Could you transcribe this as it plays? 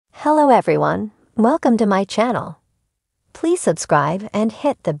Hello everyone, welcome to my channel. Please subscribe and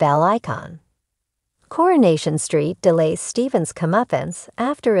hit the bell icon. Coronation Street delays Stephen's comeuppance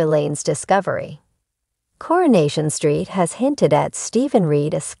after Elaine's discovery. Coronation Street has hinted at Stephen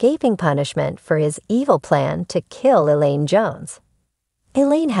Reed escaping punishment for his evil plan to kill Elaine Jones.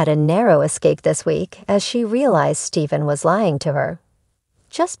 Elaine had a narrow escape this week as she realized Stephen was lying to her,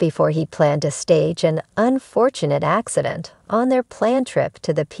 just before he planned to stage an unfortunate accident on their planned trip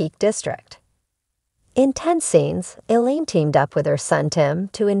to the Peak District. In tense scenes, Elaine teamed up with her son Tim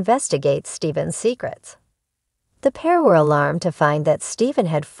to investigate Stephen's secrets. The pair were alarmed to find that Stephen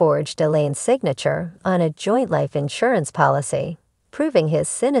had forged Elaine's signature on a joint life insurance policy, proving his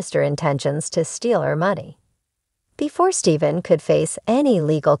sinister intentions to steal her money. Before Stephen could face any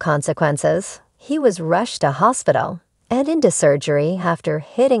legal consequences, he was rushed to hospital and into surgery after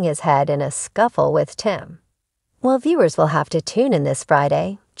hitting his head in a scuffle with Tim. Well, viewers will have to tune in this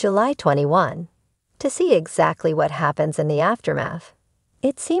Friday, July 21, to see exactly what happens in the aftermath.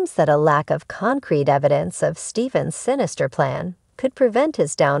 It seems that a lack of concrete evidence of Stephen's sinister plan could prevent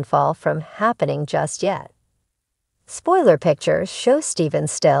his downfall from happening just yet. Spoiler pictures show Stephen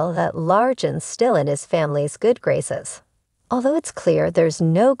still at large and still in his family's good graces, although it's clear there's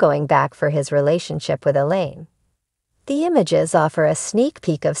no going back for his relationship with Elaine. The images offer a sneak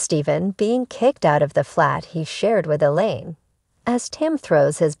peek of Stephen being kicked out of the flat he shared with Elaine, as Tim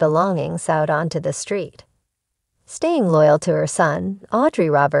throws his belongings out onto the street. Staying loyal to her son, Audrey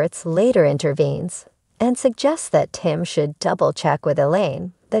Roberts later intervenes and suggests that Tim should double-check with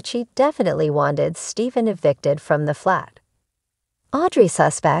Elaine that she definitely wanted Stephen evicted from the flat. Audrey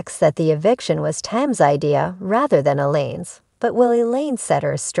suspects that the eviction was Tim's idea rather than Elaine's, but will Elaine set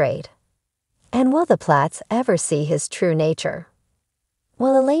her straight? And will the Platts ever see his true nature?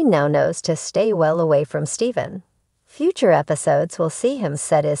 Well, Elaine now knows to stay well away from Stephen. Future episodes will see him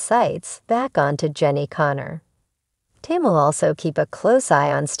set his sights back onto Jenny Connor. Tim will also keep a close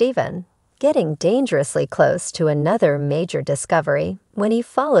eye on Stephen, getting dangerously close to another major discovery when he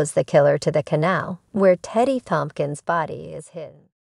follows the killer to the canal where Teddy Tompkins' body is hidden.